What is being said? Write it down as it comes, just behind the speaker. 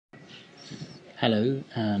Hello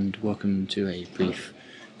and welcome to a brief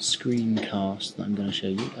screencast that I'm going to show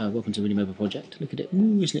you. Welcome to Really Mobile Project. Look at it.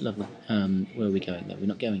 Ooh, isn't it lovely? Where are we going though? We're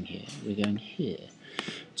not going here. We're going here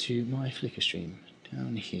to my Flickr stream.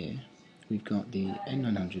 Down here we've got the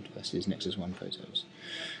N900 versus Nexus One photos.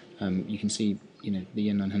 You can see, the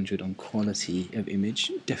N900 on quality of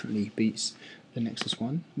image definitely beats the Nexus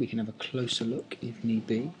One. We can have a closer look if need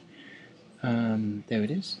be. There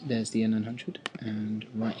it is, there's the N900, and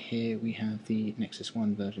right here we have the Nexus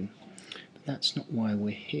One version. But that's not why we're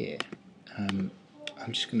here. I'm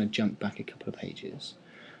just going to jump back a couple of pages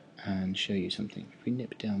and show you something. If we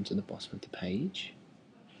nip down to the bottom of the page,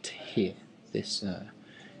 to here, this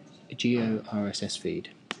Geo RSS feed,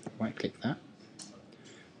 right click that,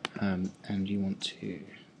 and you want to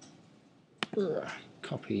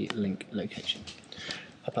copy link location.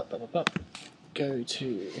 Up, go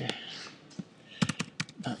to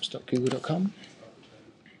maps.google.com,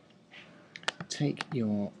 take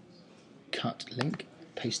your cut link,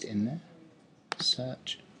 paste it in there,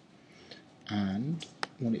 search, and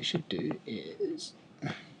what it should do is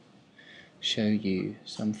show you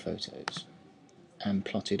some photos and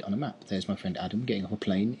plotted on a map. There's my friend Adam getting off a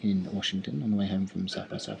plane in Washington on the way home from South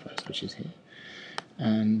by Southwest, which is here,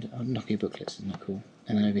 and Nokia booklets, isn't that cool?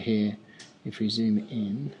 And then over here, if we zoom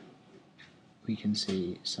in, we can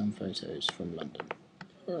see some photos from London.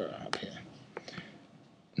 Up here.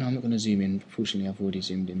 Now I'm not going to zoom in, fortunately I've already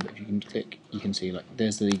zoomed in, but if you can click, you can see, like,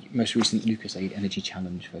 there's the most recent LucasAid Energy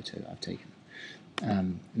Challenge photo I've taken.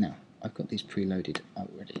 Now, I've got these preloaded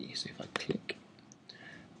already, so if I click,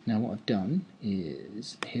 now what I've done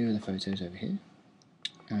is, here are the photos over here,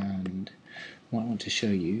 and what I want to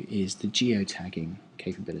show you is the geotagging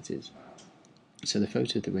capabilities. So the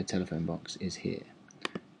photo of the red telephone box is here.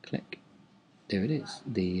 Click. There it is.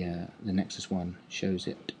 The Nexus One shows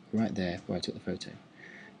it right there where I took the photo.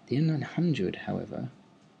 The N900, however,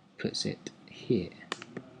 puts it here.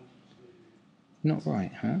 Not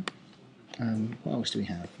right, huh? What else do we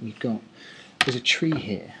have? There's a tree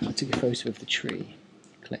here. I took a photo of the tree.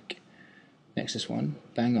 Click. Nexus One,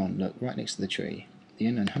 bang on, look, right next to the tree. The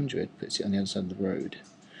N900 puts it on the other side of the road.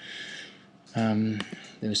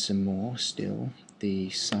 There's some more still. The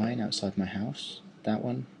sign outside my house, that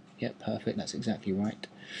one. Yep, perfect, that's exactly right.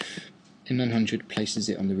 N900 places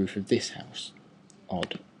it on the roof of this house.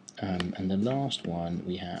 Odd. And the last one,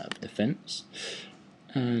 we have the fence,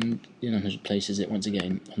 and the N900 places it once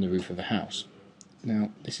again on the roof of a house.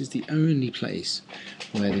 Now, this is the only place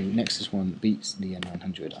where the Nexus One beats the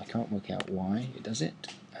N900. I can't work out why it does it.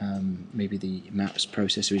 Maybe the Maps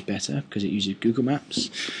processor is better because it uses Google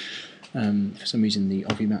Maps. For some reason the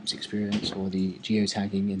Aussie Maps experience or the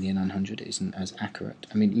geotagging in the N900 isn't as accurate.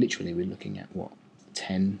 I mean, literally we're looking at, what,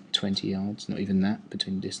 10, 20 yards, not even that,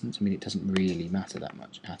 between distance. I mean, it doesn't really matter that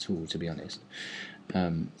much at all, to be honest.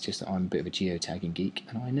 It's just that I'm a bit of a geotagging geek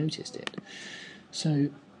and I noticed it. So,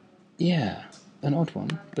 yeah, an odd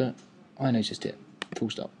one, but I noticed it. Full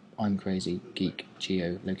stop. I'm crazy, geek,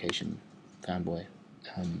 geolocation, fanboy.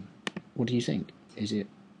 What do you think? Is it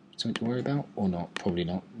something to worry about or not? Probably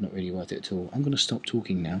not really worth it at all. I'm going to stop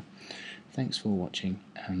talking now. Thanks for watching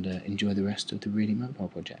and enjoy the rest of the Really Mobile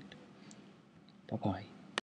Project. Bye bye.